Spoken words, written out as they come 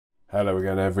Hello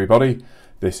again everybody,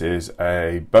 this is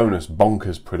a bonus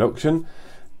bonkers production.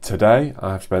 Today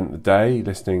I've spent the day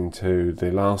listening to the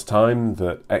last time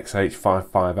that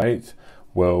XH558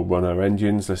 will run her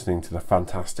engines, listening to the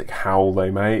fantastic howl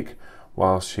they make,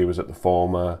 whilst she was at the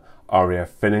former RAF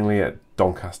Finningley at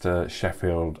Doncaster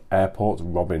Sheffield Airport,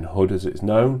 Robin Hood as it's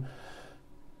known.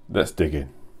 Let's dig in.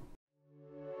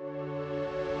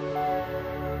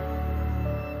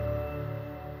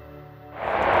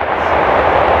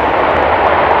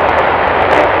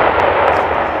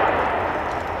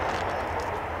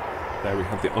 There we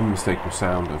have the unmistakable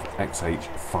sound of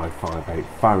XH558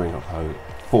 firing up her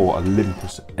 4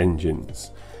 Olympus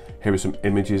engines. Here are some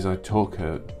images I took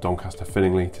at Doncaster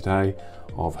Finningley today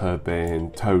of her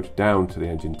being towed down to the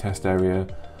engine test area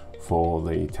for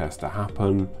the test to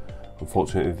happen.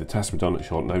 Unfortunately the tests were done at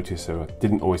short notice, so I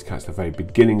didn't always catch the very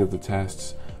beginning of the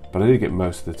tests, but I did get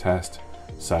most of the test.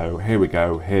 So here we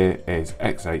go, here is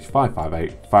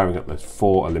XH558 firing up those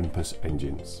 4 Olympus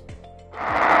engines.